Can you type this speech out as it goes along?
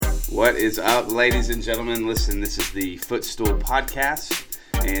What is up, ladies and gentlemen? Listen, this is the Footstool Podcast,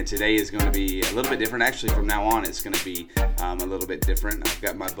 and today is going to be a little bit different. Actually, from now on, it's going to be a little bit different. I've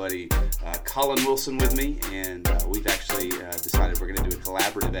got my buddy Colin Wilson with me, and we've actually decided we're going to do a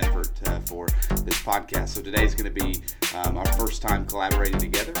collaborative effort for this podcast. So today is going to be our first time collaborating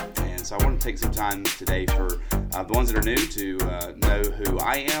together, and so I want to take some time today for the ones that are new to know who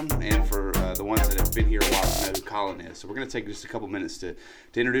I am, and for the ones that have been here a while to know who Colin is. So we're going to take just a couple minutes to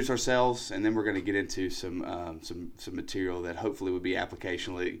introduce ourselves, and then we're going to get into some material that hopefully would be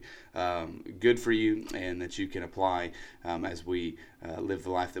applicationally good for you, and that you can apply as we live the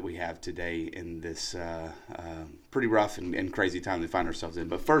life that we have today in this pretty rough and crazy time we find ourselves in.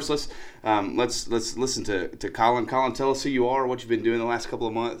 But first, let's listen to Colin. Colin, tell us who you are, what you've been doing the last couple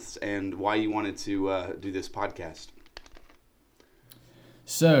of months, and why you wanted to do this podcast.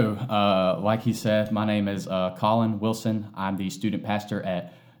 So, like he said, my name is Colin Wilson. I'm the student pastor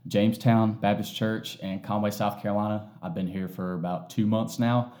at Jamestown Baptist Church in Conway, South Carolina. I've been here for about 2 months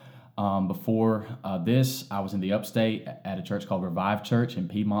now. Before this, I was in the upstate at a church called Revive Church in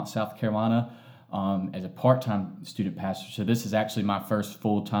Piedmont, South Carolina, as a part-time student pastor. So this is actually my first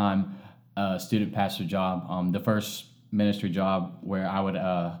full-time student pastor job, the first ministry job where I would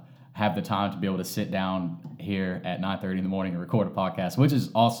have the time to be able to sit down here at 9:30 in the morning and record a podcast, which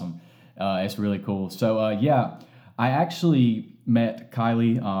is awesome. It's really cool. So, I actually met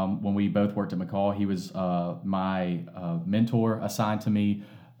Kylie when we both worked at McCall. He was my mentor assigned to me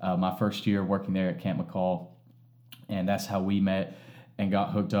my first year working there at Camp McCall, and that's how we met and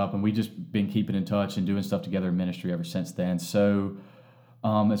got hooked up, and we just been keeping in touch and doing stuff together in ministry ever since then. So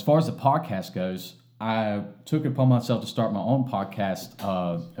as far as the podcast goes, I took it upon myself to start my own podcast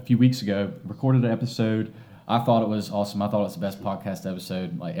a few weeks ago, recorded an episode. I thought it was awesome. I thought it was the best podcast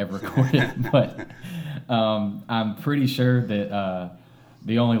episode ever recorded, but I'm pretty sure that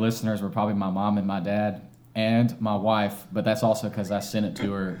the only listeners were probably my mom and my dad and my wife, but that's also because I sent it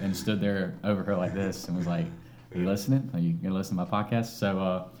to her and stood there over her like this and was like, "Are you listening? Are you going to listen to my podcast?"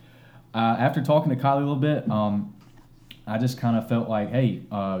 So after talking to Kylie a little bit, I just kind of felt like, hey,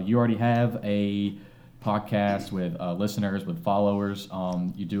 you already have a podcast with listeners, with followers.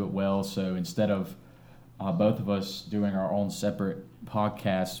 You do it well, so instead of both of us doing our own separate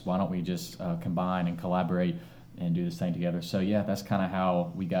podcasts, why don't we just combine and collaborate and do this thing together? So yeah, that's kind of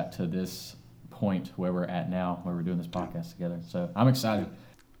how we got to this point where we're at now, where we're doing this podcast together. So I'm excited.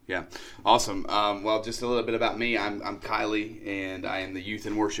 Yeah, awesome. Well, just a little bit about me. I'm Kylie, and I am the youth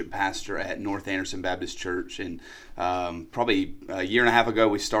and worship pastor at North Anderson Baptist Church. And probably a year and a half ago,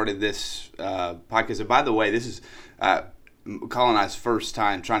 we started this podcast. And by the way, this is Colin and I's first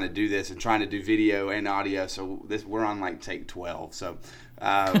time trying to do this and trying to do video and audio. So we're on take 12. So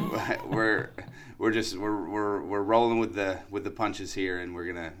we're rolling with the punches here, and we're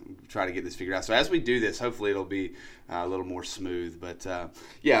gonna try to get this figured out. So as we do this, hopefully it'll be a little more smooth. But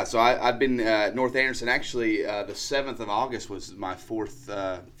so I've been at North Anderson. Actually, the 7th of August was my fourth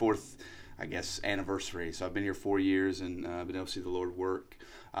I guess anniversary. So I've been here 4 years, and been able to see the Lord work.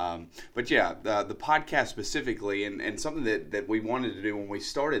 But yeah, the podcast specifically, and something that we wanted to do when we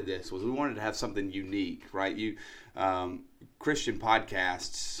started this was we wanted to have something unique, right? Christian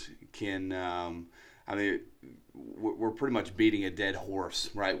podcasts can, we're pretty much beating a dead horse,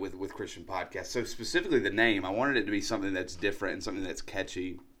 right, with Christian podcasts. So specifically the name, I wanted it to be something that's different and something that's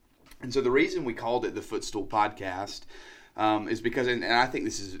catchy. And so the reason we called it the Footstool Podcast is because, and I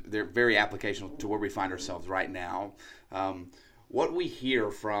think they're very applicational to where we find ourselves right now. What we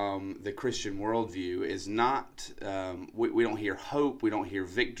hear from the Christian worldview is not, we don't hear hope, we don't hear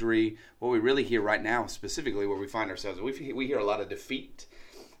victory. What we really hear right now, specifically where we find ourselves, we hear a lot of defeat.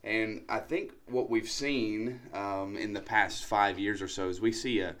 And I think what we've seen in the past 5 years or so is we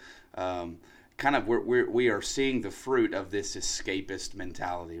see we are seeing the fruit of this escapist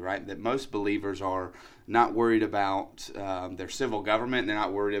mentality, right? That most believers are not worried about their civil government. They're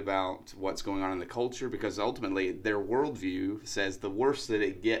not worried about what's going on in the culture, because ultimately their worldview says the worse that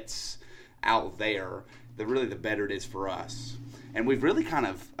it gets out there, the better it is for us. And we've really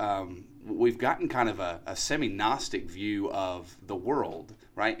we've gotten kind of a semi-Gnostic view of the world,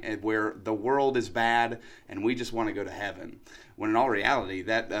 right? And where the world is bad and we just want to go to heaven. When in all reality,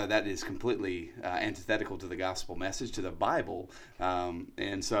 that is completely antithetical to the gospel message, to the Bible.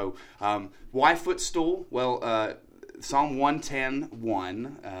 And so, why footstool? Well, Psalm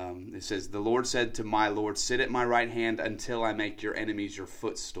 110:1, it says, "The Lord said to my Lord, sit at my right hand until I make your enemies your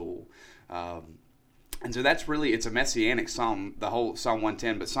footstool." And so that's really, it's a messianic psalm, the whole Psalm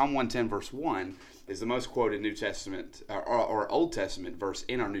 110. But Psalm 110 verse 1 is the most quoted New Testament or Old Testament verse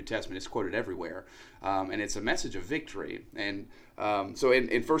in our New Testament. It's quoted everywhere, and it's a message of victory. And so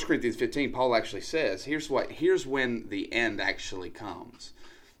in 1 Corinthians 15, Paul actually says, here's when the end actually comes.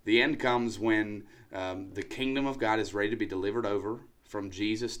 The end comes when the kingdom of God is ready to be delivered over from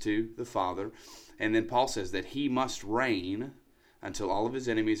Jesus to the Father. And then Paul says that he must reign until all of his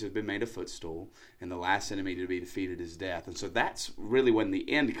enemies have been made a footstool, and the last enemy to be defeated is death. And so that's really when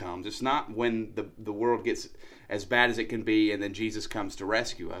the end comes. It's not when the world gets as bad as it can be and then Jesus comes to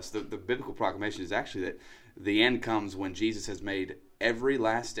rescue us. The biblical proclamation is actually that the end comes when Jesus has made every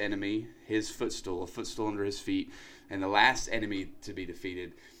last enemy his footstool, a footstool under his feet, and the last enemy to be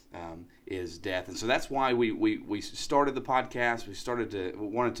defeated is death. And so that's why we started the podcast. We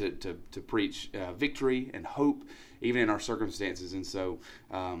wanted to preach victory and hope even in our circumstances. And so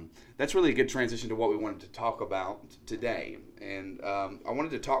that's really a good transition to what we wanted to talk about today. And I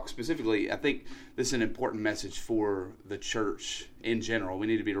wanted to talk specifically, I think this is an important message for the church in general. We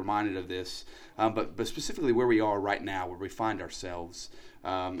need to be reminded of this, but specifically where we are right now, where we find ourselves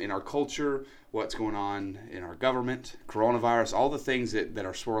in our culture, what's going on in our government, coronavirus, all the things that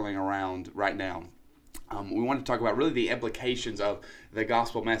are swirling around right now. We want to talk about really the implications of the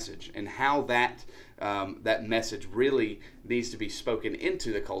gospel message and how that message really needs to be spoken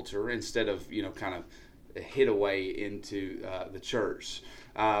into the culture instead of kind of hid away into the church.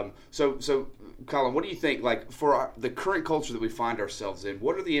 So Colin, what do you think? Like for the current culture that we find ourselves in,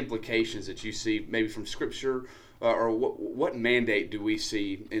 what are the implications that you see maybe from Scripture? Or what mandate do we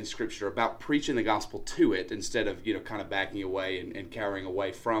see in Scripture about preaching the gospel to it instead of kind of backing away and cowering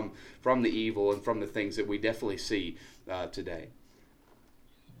away from the evil and from the things that we definitely see today?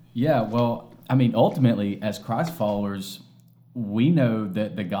 Yeah, well, I mean, ultimately, as Christ followers, we know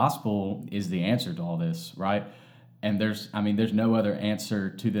that the gospel is the answer to all this, right? And there's no other answer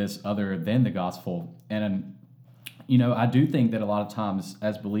to this other than the gospel. And I do think that a lot of times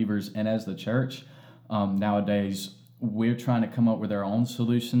as believers and as the church, nowadays, we're trying to come up with our own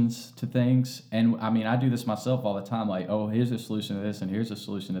solutions to things. And I mean, I do this myself all the time, like, oh, here's a solution to this and here's a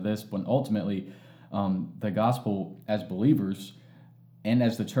solution to this. When ultimately, the gospel as believers and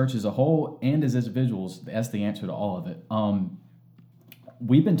as the church as a whole and as individuals, that's the answer to all of it.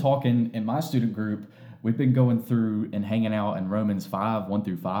 We've been talking in my student group, we've been going through and hanging out in Romans 5, 1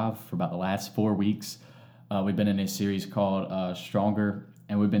 through 5 for about the last 4 weeks. We've been in a series called Stronger.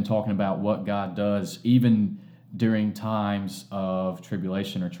 And we've been talking about what God does even during times of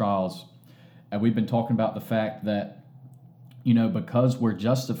tribulation or trials. And we've been talking about the fact that, because we're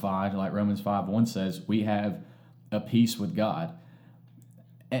justified, like Romans 5:1 says, we have a peace with God.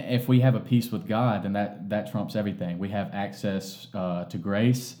 If we have a peace with God, then that trumps everything. We have access to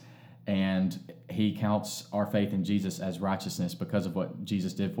grace, and He counts our faith in Jesus as righteousness because of what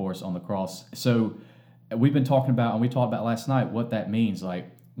Jesus did for us on the cross. So we've been talking about, and we talked about last night, what that means.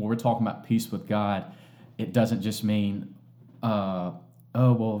 Like, when we're talking about peace with God, it doesn't just mean, I'm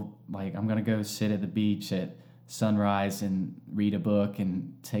going to go sit at the beach at sunrise and read a book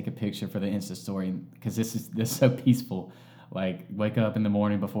and take a picture for the Insta story, because this is so peaceful. Like, wake up in the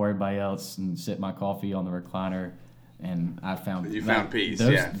morning before everybody else and sip my coffee on the recliner, and I found... You found peace,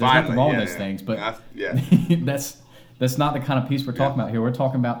 There's nothing wrong with those things, but that's not the kind of peace we're talking about here. We're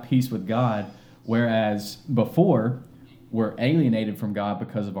talking about peace with God. Whereas before, we're alienated from God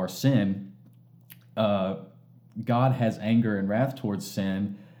because of our sin. God has anger and wrath towards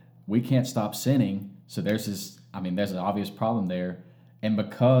sin. We can't stop sinning. So there's an obvious problem there. And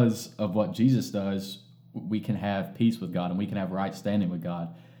because of what Jesus does, we can have peace with God and we can have right standing with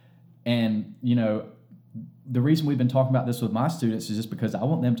God. And, the reason we've been talking about this with my students is just because I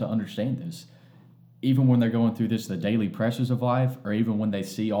want them to understand this. Even when they're going through the daily pressures of life, or even when they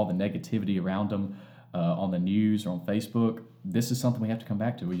see all the negativity around them on the news or on Facebook, this is something we have to come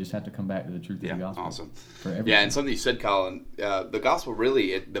back to. We just have to come back to the truth of the gospel. Awesome. For everything. Yeah, and something you said, Colin, the gospel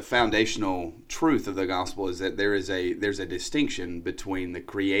really, the foundational truth of the gospel is that there's a distinction between the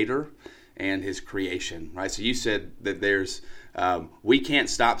Creator and His creation, right? So you said that we can't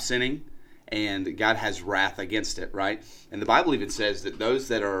stop sinning, and God has wrath against it, right? And the Bible even says that those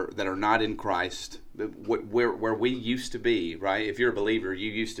that are not in Christ, where we used to be, right? If you're a believer,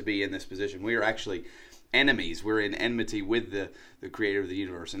 you used to be in this position. We are actually enemies. We're in enmity with the Creator of the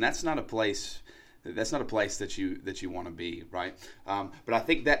universe, and that's not a place that you want to be, right? But I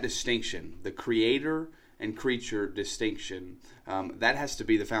think that distinction, the Creator and creature distinction, that has to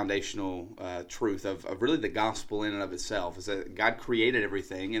be the foundational truth of really the gospel in and of itself, is that God created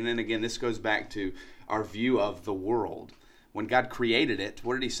everything. And then again, this goes back to our view of the world. when God created it,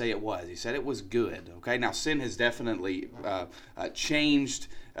 what did he say it was? He said it was good. Okay, now sin has definitely changed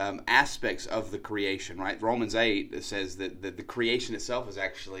aspects of the creation, right? Romans 8 says that the creation itself is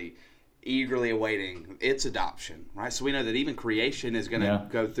actually eagerly awaiting its adoption, right? So we know that even creation is going to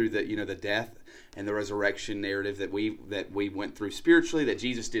go through the death and the resurrection narrative that we went through spiritually, that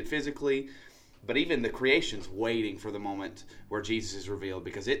Jesus did physically. But even the creation's waiting for the moment where Jesus is revealed,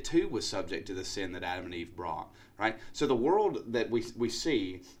 because it too was subject to the sin that Adam and Eve brought, right? So the world that we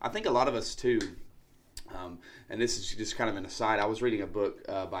see, I think a lot of us too, and this is just kind of an aside, I was reading a book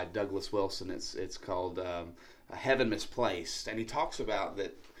by Douglas Wilson. It's called Heaven Misplaced, and he talks about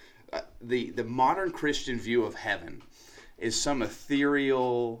that the modern Christian view of heaven is some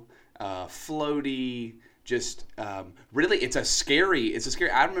ethereal, floaty, just really, it's a scary.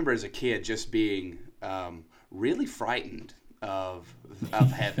 I remember as a kid just being really frightened of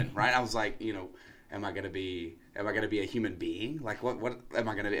heaven. Right? I was like, am I going to be a human being? Like, what am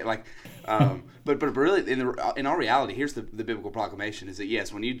I going to be like? But really, in our reality, here's the biblical proclamation: is that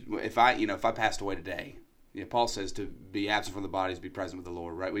yes, if I passed away today. Paul says to be absent from the body is to be present with the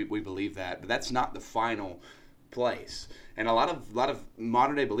Lord, right? We believe that, but that's not the final place. And a lot of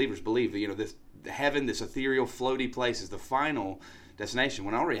modern day believers believe that this heaven, this ethereal, floaty place, is the final destination.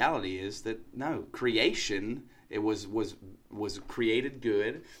 When our reality is that no, creation it was created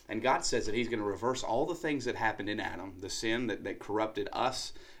good, and God says that He's going to reverse all the things that happened in Adam, the sin that corrupted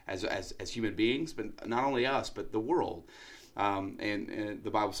us as human beings, but not only us, but the world. And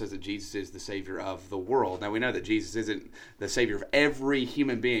the Bible says that Jesus is the Savior of the world. Now we know that Jesus isn't the Savior of every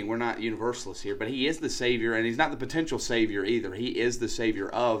human being. We're not universalists here, but He is the Savior, and He's not the potential Savior either. He is the Savior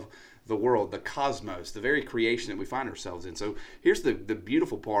of the world, the cosmos, the very creation that we find ourselves in. So here's the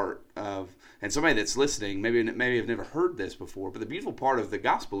beautiful part of, and somebody that's listening, maybe have never heard this before, but the beautiful part of the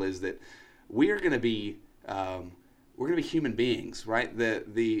gospel is that we are going to be human beings, right?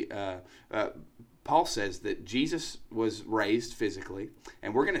 Paul says that Jesus was raised physically,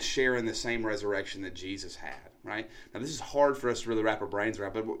 and we're going to share in the same resurrection that Jesus had, right? Now, this is hard for us to really wrap our brains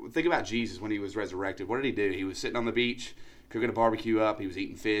around, but think about Jesus when He was resurrected. What did He do? He was sitting on the beach, cooking a barbecue up. He was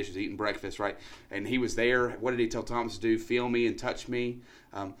eating fish. He was eating breakfast, right? And He was there. What did He tell Thomas to do? Feel me and touch me.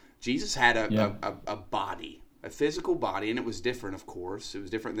 Jesus had a body, a physical body, and it was different, of course. It was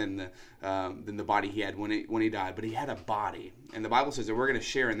different than the body He had when He died, but He had a body. And the Bible says that we're going to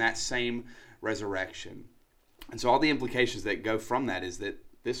share in that same resurrection. And so all the implications that go from that is that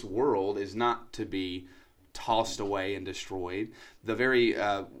this world is not to be tossed away and destroyed. The very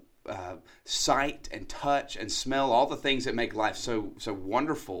sight and touch and smell, all the things that make life so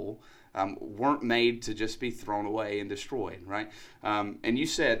wonderful, weren't made to just be thrown away and destroyed, right? And you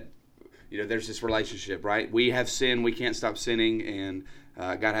said, there's this relationship, right? We have sin, we can't stop sinning, and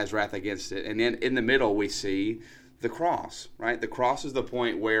God has wrath against it. And then in the middle we see the cross, right? The cross is the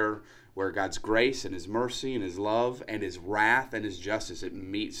point where God's grace and His mercy and His love and His wrath and His justice, it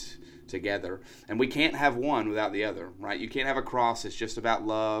meets together. And we can't have one without the other, right? You can't have a cross that's just about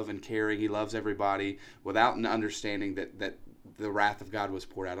love and caring. He loves everybody, without an understanding that the wrath of God was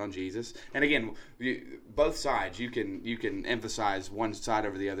poured out on Jesus. And again, both sides, you can emphasize one side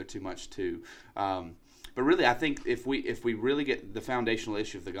over the other too much too. But really, I think if we really get the foundational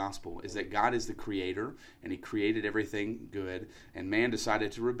issue of the gospel is that God is the creator, and He created everything good, and man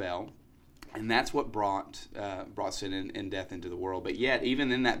decided to rebel. And that's what brought sin and death into the world. But yet,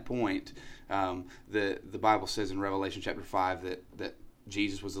 even in that point, the Bible says in Revelation chapter 5 that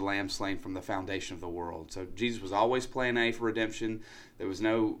Jesus was the lamb slain from the foundation of the world. So Jesus was always plan A for redemption. There was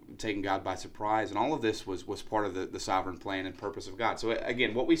no taking God by surprise. And all of this was part of the sovereign plan and purpose of God. So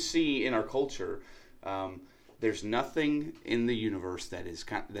again, what we see in our culture, there's nothing in the universe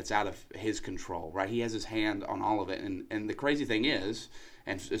that's out of His control, right? He has His hand on all of it. And the crazy thing is,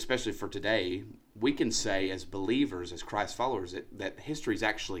 and especially for today, we can say as believers, as Christ followers, that history is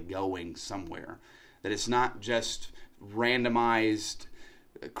actually going somewhere. That it's not just randomized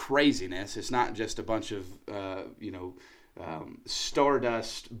craziness. It's not just a bunch of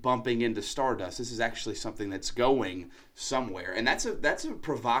stardust bumping into stardust. This is actually something that's going somewhere, and that's a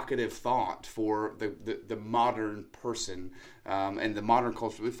provocative thought for the modern person and the modern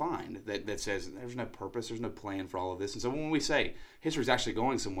culture we find that says there's no purpose, there's no plan for all of this. And so when we say history is actually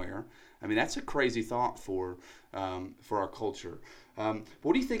going somewhere, I mean that's a crazy thought for our culture.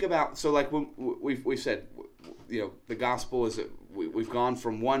 What do you think about? So like when we've said, the gospel is that we've gone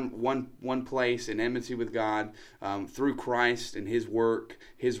from one place in enmity with God through Christ and His work,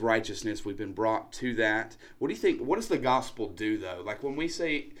 His righteousness. We've been brought to that. What do you think? What does the gospel do though? Like when we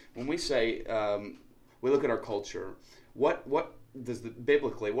say we look at our culture, what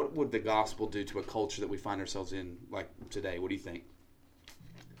biblically, what would the gospel do to a culture that we find ourselves in like today? What do you think?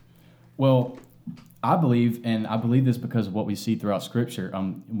 Well, I believe this because of what we see throughout Scripture.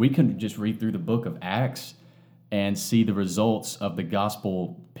 We can just read through the book of Acts and see the results of the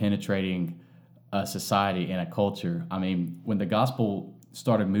gospel penetrating a society and a culture. I mean, when the gospel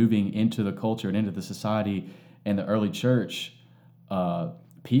started moving into the culture and into the society in the early church,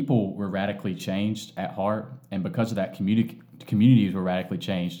 people were radically changed at heart, and because of that, communities were radically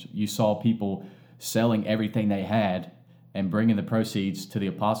changed. You saw people selling everything they had and bringing the proceeds to the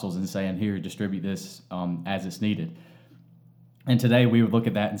apostles and saying, "Here, distribute this as it's needed." And today we would look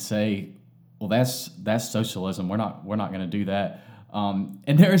at that and say, "Well, that's socialism. We're not going to do that."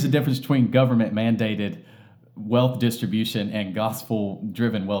 And there is a difference between government mandated wealth distribution and gospel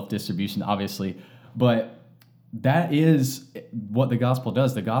driven wealth distribution, obviously, but that is what the gospel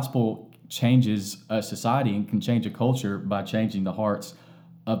does. The gospel changes a society and can change a culture by changing the hearts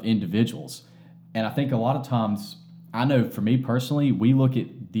of individuals. And I think a lot of times, I know for me personally, we look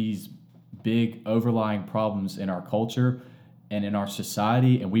at these big overlying problems in our culture and in our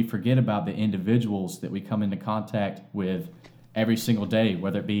society, and we forget about the individuals that we come into contact with every single day,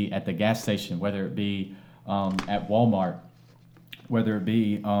 whether it be at the gas station, whether it be at Walmart, whether it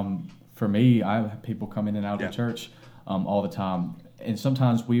be, for me, I have people come in and out of the church all the time. And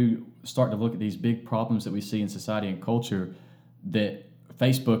sometimes we start to look at these big problems that we see in society and culture that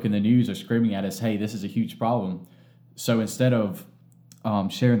Facebook and the news are screaming at us, "Hey, this is a huge problem." So instead of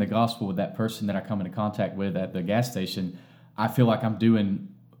sharing the gospel with that person that I come into contact with at the gas station, I feel like I'm doing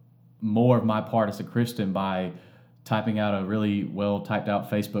more of my part as a Christian by typing out a really well typed out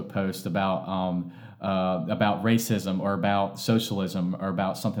Facebook post about racism or about socialism or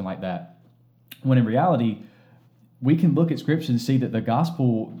about something like that. When in reality, we can look at Scripture and see that the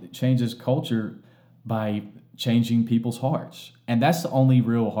gospel changes culture by changing people's hearts. And that's the only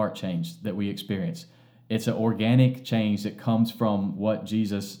real heart change that we experience. It's an organic change that comes from what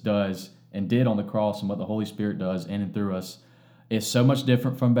Jesus does and did on the cross and what the Holy Spirit does in and through us. It's so much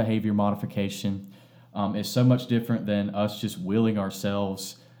different from behavior modification. It's so much different than us just willing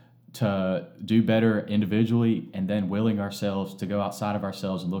ourselves to do better individually and then willing ourselves to go outside of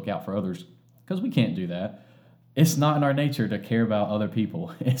ourselves and look out for others, because we can't do that. It's not in our nature to care about other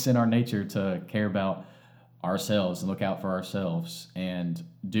people. It's in our nature to care about ourselves and look out for ourselves and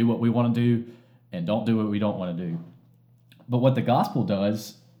do what we want to do and don't do what we don't want to do. But what the gospel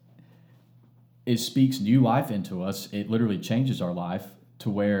does is speaks new life into us. It literally changes our life to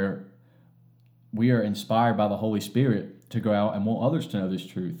where we are inspired by the Holy Spirit to go out and want others to know this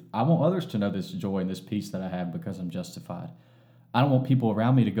truth. I want others to know this joy and this peace that I have because I'm justified. I don't want people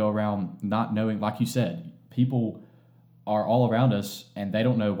around me to go around not knowing, like you said, people are all around us and they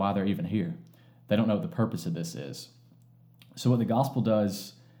don't know why they're even here. They don't know what the purpose of this is. So what the gospel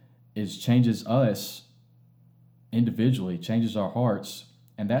does is changes us individually, changes our hearts,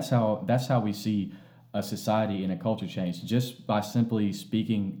 and that's how we see a society and a culture change, just by simply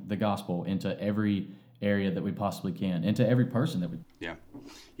speaking the gospel into every area that we possibly can, into every person that we.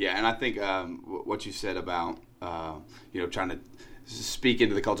 Yeah, and I think what you said about trying to speak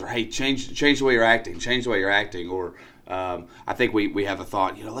into the culture. Hey, change the way you're acting, or I think we have a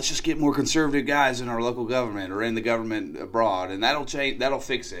thought. Let's just get more conservative guys in our local government or in the government abroad, and that'll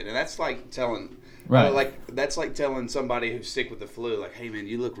fix it. And that's like telling. Right. That's like telling somebody who's sick with the flu, like, "Hey man,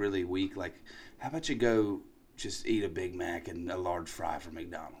 you look really weak. Like, how about you go just eat a Big Mac and a large fry from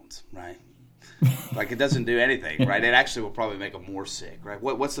McDonald's, right?" Like, it doesn't do anything, right? It actually will probably make them more sick, right?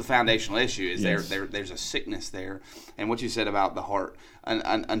 What's the foundational issue? Is there's a sickness there, and what you said about the heart,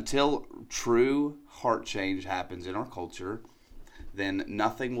 until true heart change happens in our culture, then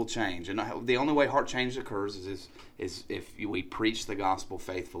nothing will change. And the only way heart change occurs is if we preach the gospel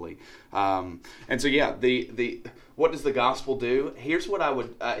faithfully. And so, the what does the gospel do? Here's what I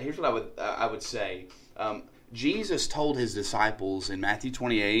would say. Jesus told his disciples in Matthew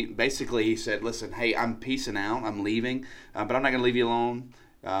 28, basically he said, "Listen, hey, I'm peacing out, I'm leaving, but I'm not going to leave you alone.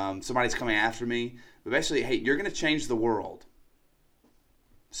 Somebody's coming after me. But basically, hey, you're going to change the world.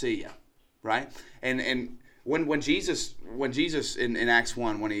 See ya," right? And when Jesus in Acts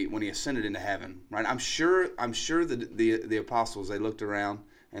 1, when he ascended into heaven, right? I'm sure that the apostles, they looked around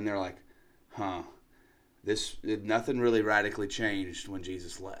and they're like, nothing really radically changed when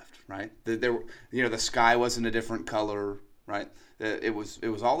Jesus left, right? The sky wasn't a different color, right? It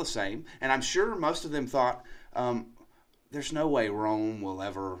was all the same, and I'm sure most of them thought, there's no way Rome will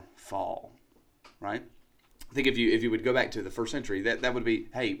ever fall, right? I think if you would go back to the first century, that would be,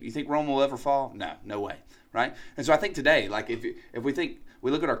 hey, you think Rome will ever fall? No way, right? And so I think today, like if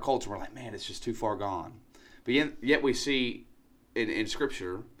we look at our culture, we're like, man, it's just too far gone. But yet we see in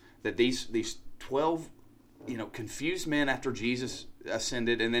Scripture that these 12 confused men after Jesus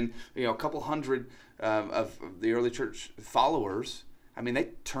ascended, and then a couple hundred of the early church followers, I mean, they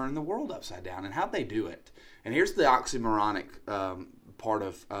turned the world upside down. And how'd they do it? And here's the oxymoronic part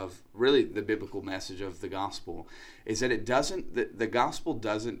of really the biblical message of the gospel, is that it doesn't, the gospel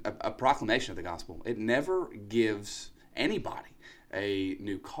doesn't, a proclamation of the gospel, it never gives anybody a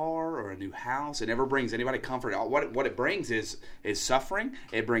new car or a new house. It never brings anybody comfort. What it brings is suffering.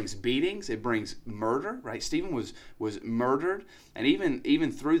 It brings beatings. It brings murder. Right? Stephen was murdered, and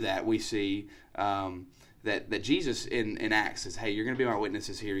even through that we see that Jesus in Acts says, "Hey, you're going to be my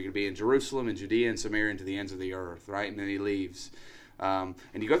witnesses here. You're going to be in Jerusalem and Judea and Samaria and to the ends of the earth." Right? And then he leaves. And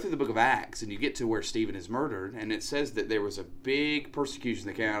you go through the book of Acts, and you get to where Stephen is murdered, and it says that there was a big persecution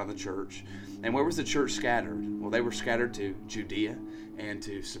that came out of the church. And where was the church scattered? Well, they were scattered to Judea and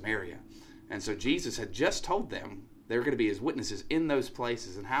to Samaria. And so Jesus had just told them they were going to be his witnesses in those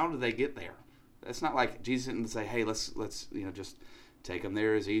places. And how did they get there? It's not like Jesus didn't say, "Hey, let's just take them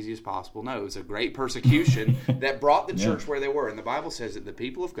there as easy as possible." No, it was a great persecution that brought the church where they were. And the Bible says that the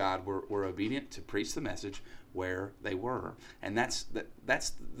people of God were obedient to preach the message where they were. And that's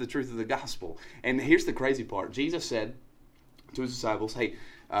the truth of the gospel. And here's the crazy part. Jesus said to his disciples, "Hey,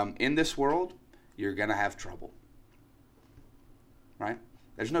 in this world, you're going to have trouble." Right?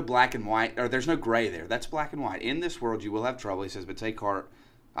 There's no black and white, or there's no gray there. That's black and white. In this world, you will have trouble. He says, "But take heart,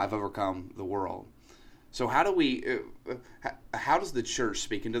 I've overcome the world." So how does the church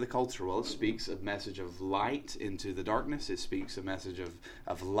speak into the culture? Well, it speaks a message of light into the darkness. It speaks a message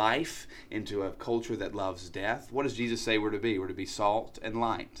of life into a culture that loves death. What does Jesus say we're to be? We're to be salt and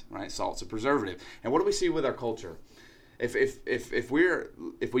light, right? Salt's a preservative. And what do we see with our culture? If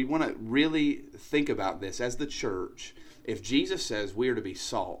we want to really think about this as the church, if Jesus says we are to be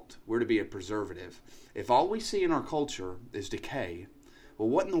salt, we're to be a preservative, if all we see in our culture is decay, well,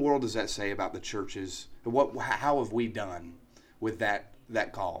 what in the world does that say about the churches? How have we done with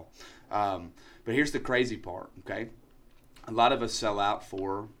that call? But here's the crazy part, okay? A lot of us sell out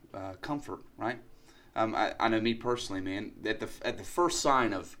for comfort, right? I know me personally, man, at the first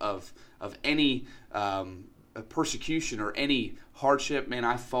sign of any persecution or any hardship, man,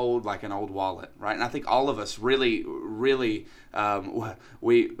 I fold like an old wallet, right? And I think all of us really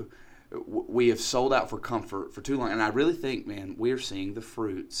we have sold out for comfort for too long. And I really think, man, we're seeing the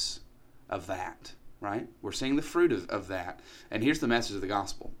fruits of that, right? We're seeing the fruit of that. And here's the message of the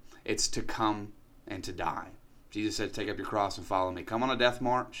gospel. It's to come and to die. Jesus said, "Take up your cross and follow me." Come on a death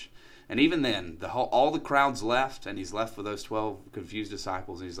march. And even then, all the crowd's left, and he's left with those 12 confused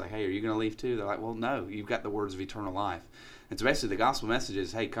disciples. And he's like, "Hey, are you going to leave too?" They're like, "Well, no, you've got the words of eternal life." And so basically the gospel message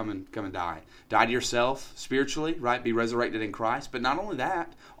is, hey, come and die. Die to yourself spiritually, right? Be resurrected in Christ. But not only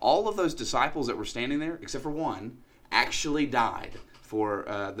that, all of those disciples that were standing there, except for one, actually died for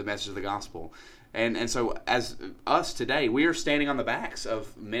the message of the gospel. And so as us today, we are standing on the backs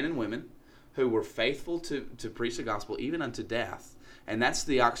of men and women who were faithful to preach the gospel even unto death. And that's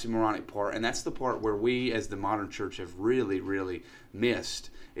the oxymoronic part, and that's the part where we as the modern church have really, really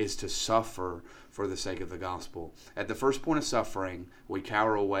missed, is to suffer for the sake of the gospel. At the first point of suffering, we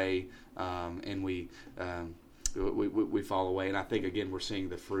cower away and we fall away. And I think, again, we're seeing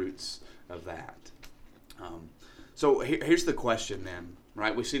the fruits of that. So here's the question then,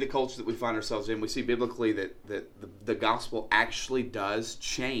 right? We see the culture that we find ourselves in. We see biblically that the gospel actually does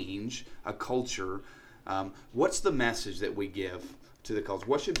change a culture. What's the message that we give to the culture?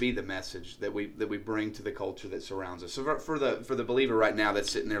 What should be the message that we bring to the culture that surrounds us? So for the believer right now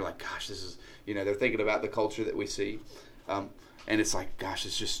that's sitting there like, gosh, this is, they're thinking about the culture that we see, and it's like, gosh,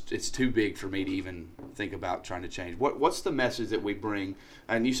 it's too big for me to even think about trying to change. What's the message that we bring?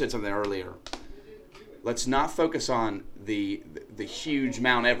 And you said something earlier. Let's not focus on the huge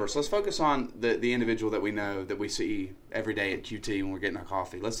Mount Everest. Let's focus on the individual that we know, that we see every day at QT when we're getting our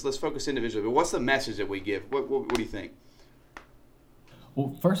coffee. Let's focus individually. But what's the message that we give? What do you think?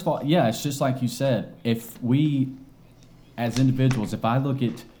 Well, first of all, yeah, it's just like you said. If we, as individuals, if I look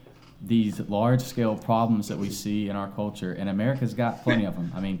at these large-scale problems that we see in our culture, and America's got plenty of them.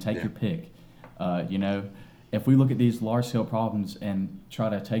 I mean, take your pick. If we look at these large-scale problems and try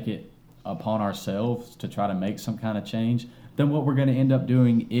to take it upon ourselves to try to make some kind of change, then what we're going to end up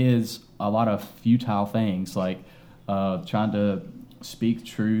doing is a lot of futile things, like trying to speak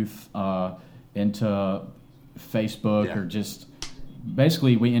truth into Facebook, or just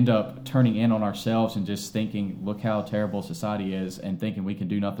basically we end up turning in on ourselves and just thinking, look how terrible society is, and thinking we can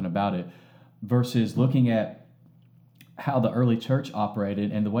do nothing about it, versus looking at how the early church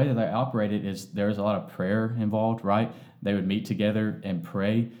operated. And the way that they operated is there's a lot of prayer involved, right? They would meet together and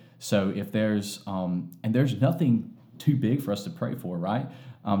pray. So if there's and there's nothing too big for us to pray for, right?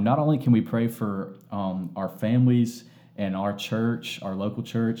 Not only can we pray for our families and our church, our local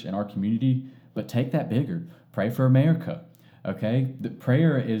church, and our community, but take that bigger. Pray for America, okay? The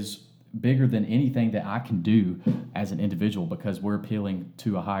prayer is bigger than anything that I can do as an individual because we're appealing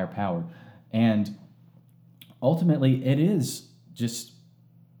to a higher power. And ultimately, it is just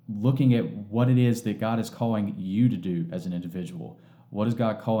looking at what it is that God is calling you to do as an individual. What is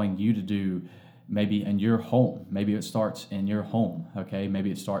God calling you to do maybe in your home? Maybe it starts in your home, okay?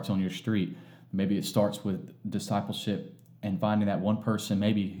 Maybe it starts on your street. Maybe it starts with discipleship and finding that one person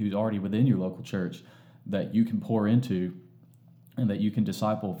maybe who's already within your local church that you can pour into and that you can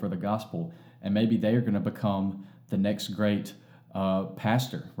disciple for the gospel. And maybe they are going to become the next great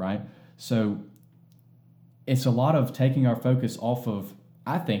pastor, right? So it's a lot of taking our focus off of,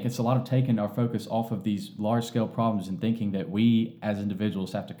 I think it's a lot of taking our focus off of these large-scale problems and thinking that we as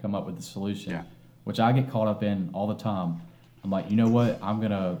individuals have to come up with the solution, which I get caught up in all the time. I'm like, you know what? I'm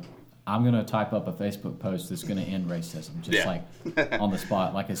gonna type up a Facebook post that's gonna end racism, just like on the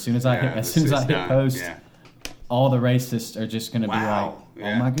spot. Like as soon as I hit post, all the racists are just gonna be like,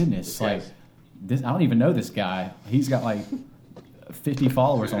 oh my goodness, like this. I don't even know this guy. He's got like 50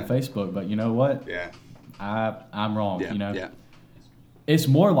 followers on Facebook, but you know what? I'm wrong. You know. It's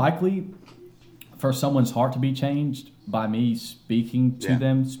more likely for someone's heart to be changed by me speaking to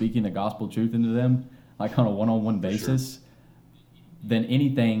them, speaking the gospel truth into them, like on a one-on-one basis, than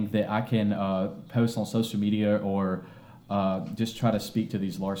anything that I can post on social media or just try to speak to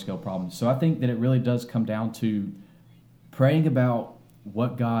these large-scale problems. So I think that it really does come down to praying about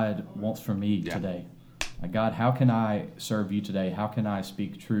what God wants from me today. Like, God, how can I serve you today? How can I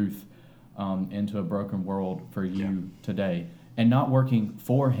speak truth into a broken world for you today? And not working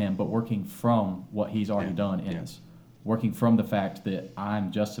for him, but working from what he's already done in us. Working from the fact that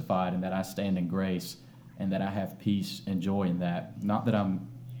I'm justified and that I stand in grace and that I have peace and joy in that. Not that I'm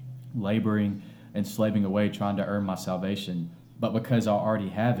laboring and slaving away trying to earn my salvation, but because I already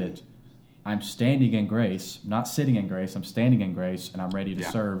have it, I'm standing in grace, not sitting in grace. I'm standing in grace, and I'm ready to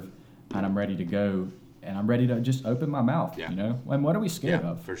serve, and I'm ready to go, and I'm ready to just open my mouth, you know? And what are we scared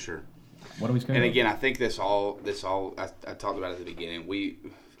of? For sure. What are we scared of? And again, I think this all I talked about at the beginning.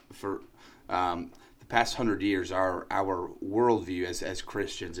 For the past 100 years, our worldview as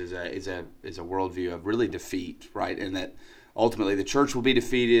Christians is a worldview of really defeat, right? And that ultimately the church will be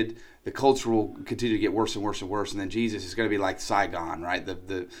defeated, the culture will continue to get worse and worse and worse, and then Jesus is going to be like Saigon, right?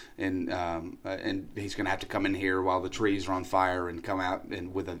 And he's going to have to come in here while the trees are on fire and come out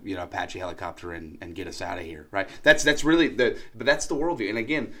and with a Apache helicopter and get us out of here, right? That's really but that's the worldview. And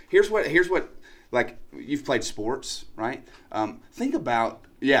again, here's what like you've played sports, right? Think about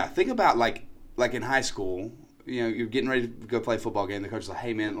like in high school, you're getting ready to go play a football game. The coach is like,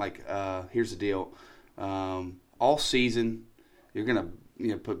 hey man, like here's the deal. All season, you're gonna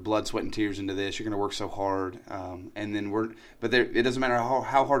put blood, sweat, and tears into this. You're gonna work so hard, and then it doesn't matter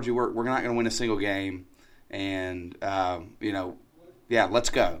how hard you work. We're not gonna win a single game, and let's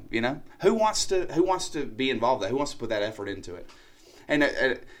go. Who wants to be involved? Who wants to put that effort into it?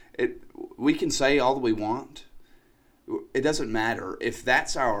 And we can say all that we want. It doesn't matter if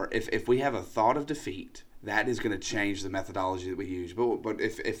if we have a thought of defeat. That is going to change the methodology that we use. But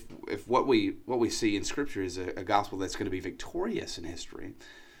if what we see in Scripture is a gospel that's going to be victorious in history,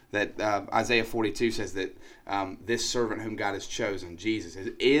 that Isaiah 42 says that this servant whom God has chosen, Jesus,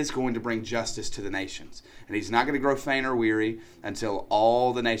 is going to bring justice to the nations. And he's not going to grow faint or weary until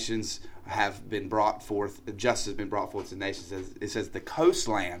all the nations have been brought forth, justice has been brought forth to the nations. It says the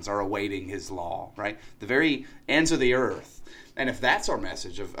coastlands are awaiting his law, right? The very ends of the earth. And if that's our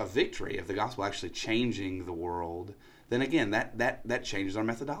message of victory, of the gospel actually changing the world, then again, that changes our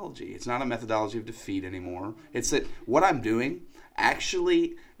methodology. It's not a methodology of defeat anymore. It's that what I'm doing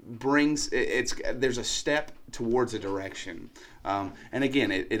actually there's a step towards a direction. And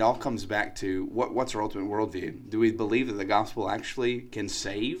again, it all comes back to what's our ultimate worldview? Do we believe that the gospel actually can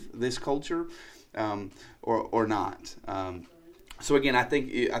save this culture or not? So again, I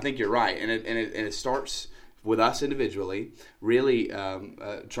think you're right, and it starts with us individually, really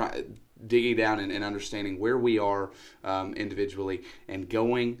digging down and understanding where we are individually and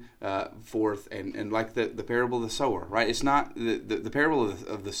going forth and like the parable of the sower, right? It's not the parable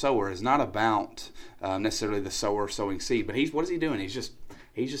of the sower is not about necessarily the sower sowing seed, but what is he doing? He's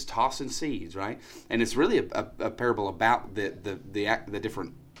just tossing seeds, right? And it's really a parable about the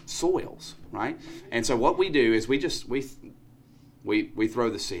different soils, right? And so what we do is we throw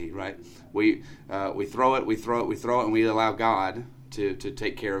the seed, right? We throw it, and we allow God to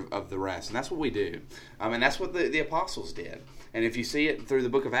take care of the rest. And that's what we do. And that's what the apostles did. And if you see it through the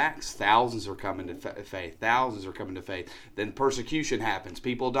book of Acts, thousands are coming to faith. Thousands are coming to faith. Then persecution happens.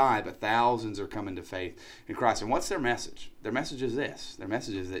 People die, but thousands are coming to faith in Christ. And what's their message? Their message is this. Their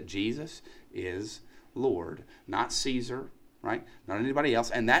message is that Jesus is Lord, not Caesar, right? Not anybody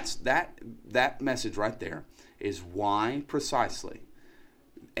else. And that message right there is why precisely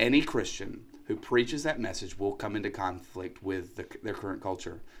any Christian who preaches that message will come into conflict with their current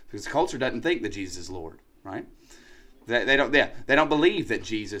culture, because the culture doesn't think that Jesus is Lord, right? They don't believe that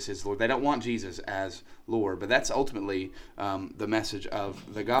Jesus is Lord. They don't want Jesus as Lord. But that's ultimately the message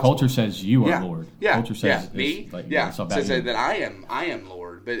of the gospel. Culture says you are Lord. Yeah. Culture says me. Like, says that I am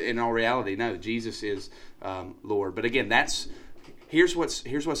Lord. But in all reality, no, Jesus is Lord. But again, here's what's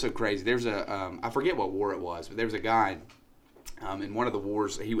so crazy. There's I forget what war it was, but there was a guy. In one of the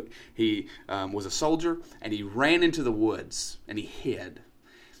wars, he was a soldier, and he ran into the woods, and he hid.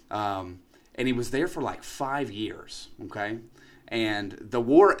 And he was there for like 5 years, okay? And the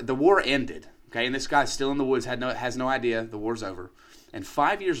war ended, okay? And this guy's still in the woods, has no idea the war's over. And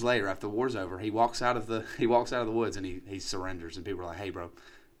 5 years later, after the war's over, he walks out of the woods, and he surrenders. And people are like, "Hey, bro,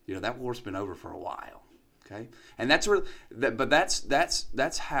 that war's been over for a while." Okay? And that's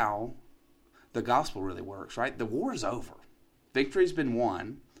how the gospel really works, right? The war is over. Victory's been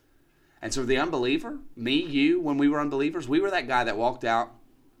won. And so the unbeliever, me, you, when we were unbelievers, we were that guy that walked out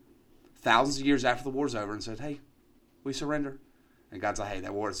thousands of years after the war's over and said, "Hey, we surrender." And God's like, "Hey,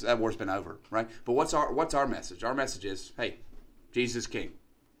 that war's been over," right? But what's our message? Our message is, "Hey, Jesus is King.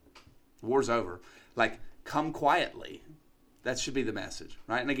 The war's over. Like, come quietly." That should be the message,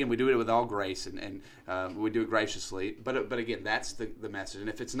 right? And again, we do it with all grace, and we do it graciously. But again, that's the message. And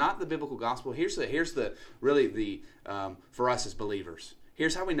if it's not the biblical gospel, here's the for us as believers.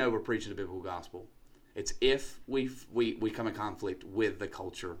 Here's how we know we're preaching the biblical gospel. It's if we come in conflict with the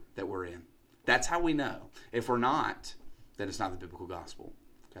culture that we're in. That's how we know. If we're not, then it's not the biblical gospel.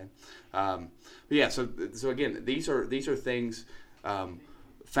 Okay. So again, these are things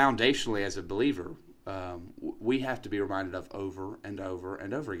foundationally as a believer. We have to be reminded of over and over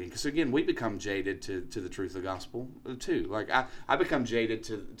and over again. Because again, we become jaded to the truth of the gospel too. Like I become jaded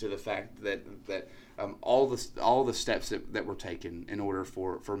to the fact that all the steps that were taken in order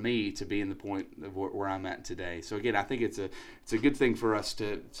for me to be in the point of where I'm at today. So again, I think it's a good thing for us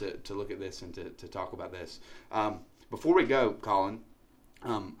to look at this and to talk about this. Before we go, Colin,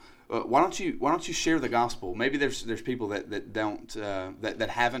 why don't you share the gospel? Maybe there's people that don't that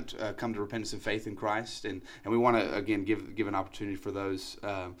haven't come to repentance and faith in Christ, and we want to again give an opportunity for those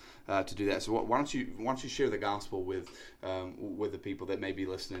to do that. So why don't you share the gospel with the people that may be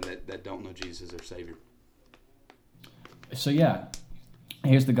listening that don't know Jesus as their Savior? So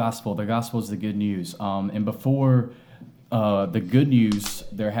here's the gospel. The gospel is the good news. And before the good news,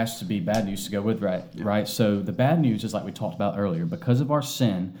 there has to be bad news to go with, right? So the bad news is like we talked about earlier. Because of our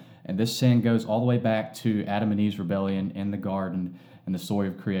sin, and this sin goes all the way back to Adam and Eve's rebellion in the garden and the story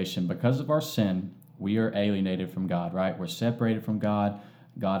of creation. Because of our sin, we are alienated from God, right? We're separated from God.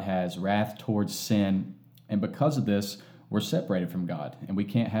 God has wrath towards sin. And because of this, we're separated from God, and we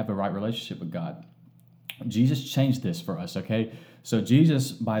can't have a right relationship with God. Jesus changed this for us, okay? So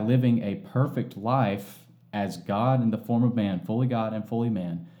Jesus, by living a perfect life as God in the form of man, fully God and fully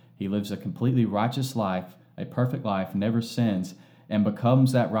man, he lives a completely righteous life, a perfect life, never sins, and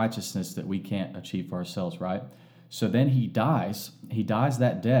becomes that righteousness that we can't achieve for ourselves, right? So then he dies. He dies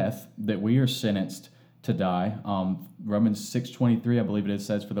that death that we are sentenced to die. Romans 6:23, I believe it is,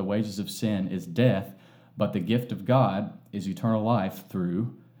 says, "For the wages of sin is death, but the gift of God is eternal life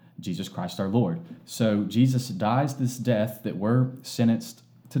through Jesus Christ our Lord." So Jesus dies this death that we're sentenced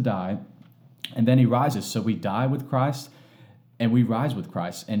to die, and then he rises. So we die with Christ, and we rise with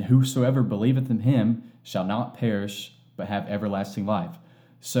Christ. "And whosoever believeth in him shall not perish, but have everlasting life."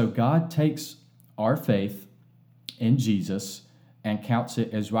 So God takes our faith in Jesus and counts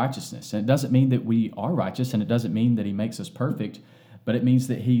it as righteousness. And it doesn't mean that we are righteous, and it doesn't mean that he makes us perfect, but it means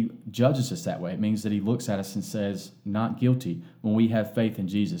that he judges us that way. It means that he looks at us and says, "Not guilty," when we have faith in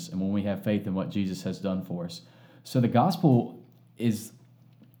Jesus and when we have faith in what Jesus has done for us. So the gospel is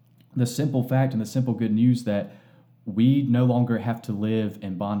the simple fact and the simple good news that we no longer have to live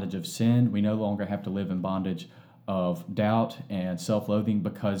in bondage of sin. We no longer have to live in bondage of doubt and self-loathing,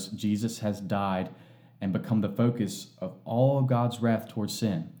 because Jesus has died and become the focus of all of God's wrath towards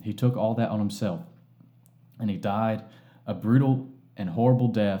sin. He took all that on himself, and he died a brutal and horrible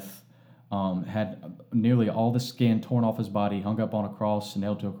death, had nearly all the skin torn off his body, hung up on a cross,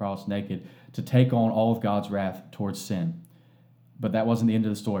 nailed to a cross naked, to take on all of God's wrath towards sin. But that wasn't the end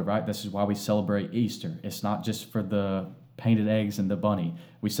of the story, right? This is why we celebrate Easter. It's not just for the painted eggs and the bunny.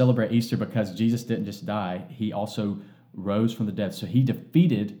 We celebrate Easter because Jesus didn't just die. He also rose from the dead. So he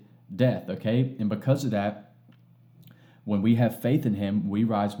defeated death, okay? And because of that, when we have faith in him, we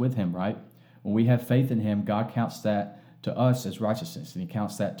rise with him, right? When we have faith in him, God counts that to us as righteousness, and he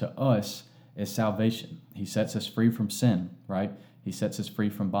counts that to us as salvation. He sets us free from sin, right? He sets us free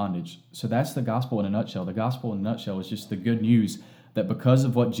from bondage. So that's the gospel in a nutshell. The gospel in a nutshell is just the good news that because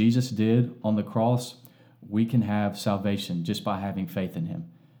of what Jesus did on the cross, we can have salvation just by having faith in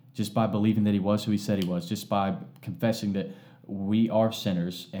him, just by believing that he was who he said he was, just by confessing that we are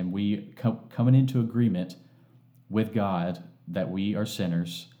sinners and we coming into agreement with God that we are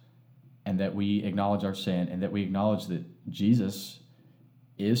sinners and that we acknowledge our sin and that we acknowledge that Jesus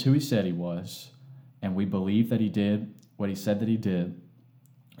is who he said he was, and we believe that he did what he said that he did,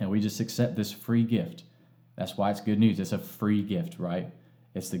 and we just accept this free gift. That's why it's good news. It's a free gift, right?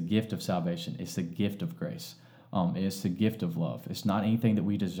 It's the gift of salvation. It's the gift of grace. It's the gift of love. It's not anything that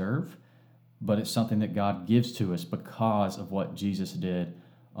we deserve, but it's something that God gives to us because of what Jesus did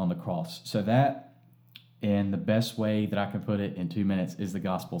on the cross. So that, in the best way that I can put it in 2 minutes, is the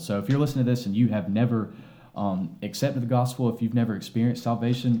gospel. So if you're listening to this and you have never accepted the gospel, if you've never experienced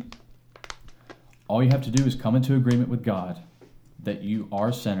salvation, all you have to do is come into agreement with God that you are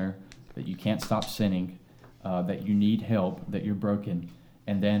a sinner, that you can't stop sinning, that you need help, that you're broken,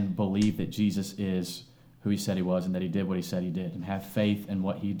 and then believe that Jesus is who he said he was and that he did what he said he did, and have faith in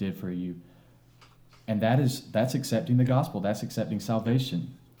what he did for you. And that's accepting the gospel. That's accepting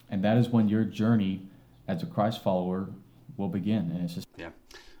salvation. And that is when your journey as a Christ follower will begin. And it's just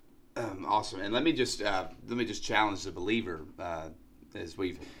awesome. And let me just challenge the believer as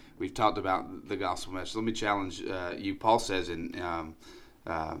we've talked about the gospel message. Let me challenge you. Paul says in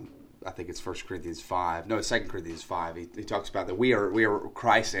I think it's 2 Corinthians 5. He talks about that we are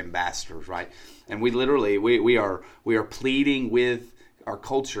Christ's ambassadors, right? And we literally we are pleading with our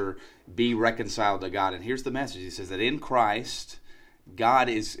culture, be reconciled to God. And here's the message. He says that in Christ, God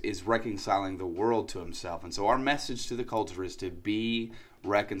is reconciling the world to himself. And so our message to the culture is to be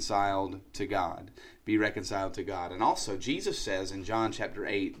reconciled to God. Be reconciled to God. And also, Jesus says in John chapter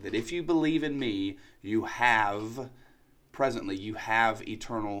 8 that if you believe in me, you have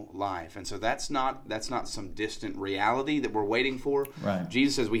eternal life. And so that's not some distant reality that we're waiting for. Right.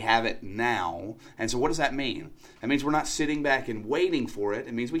 Jesus says we have it now. And so what does that mean? That means we're not sitting back and waiting for it.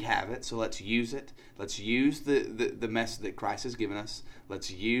 It means we have it. So let's use it. Let's use the message that Christ has given us.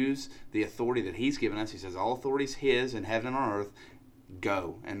 Let's use the authority that he's given us. He says all authority is his in heaven and on earth.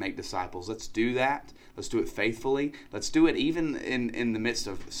 Go and make disciples. Let's do that. Let's do it faithfully. Let's do it even in the midst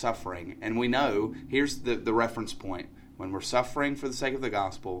of suffering. And we know, here's the reference point. When we're suffering for the sake of the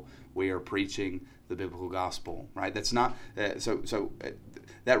gospel, we are preaching the biblical gospel, right? That's not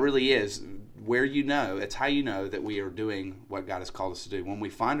that really is where it's how you know that we are doing what God has called us to do. When we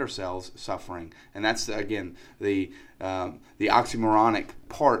find ourselves suffering, and that's again the oxymoronic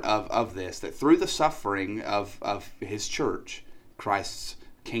part of this, that through the suffering of His church, Christ's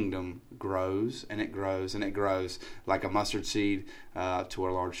kingdom grows and it grows and it grows like a mustard seed to a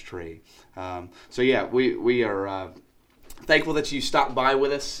large tree. We are thankful that you stopped by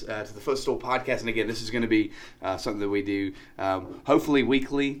with us to the Footstool Podcast. And again, this is going to be something that we do hopefully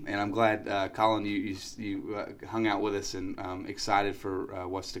weekly. And I'm glad, Colin, you hung out with us, and excited for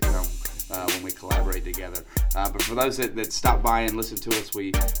what's to come when we collaborate together. But for those that stop by and listen to us,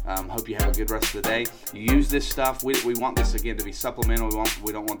 we hope you have a good rest of the day. Use this stuff. We want this, again, to be supplemental.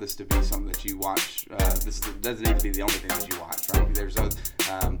 We don't want this to be something that you watch. This doesn't need to be the only thing that you watch, right? There's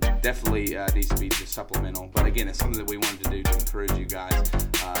definitely needs to be just supplemental. But again, it's something that we wanted to do to encourage you guys.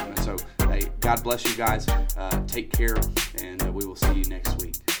 And so, hey, God bless you guys. Take care, and we will see you next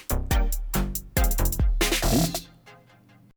week. Peace.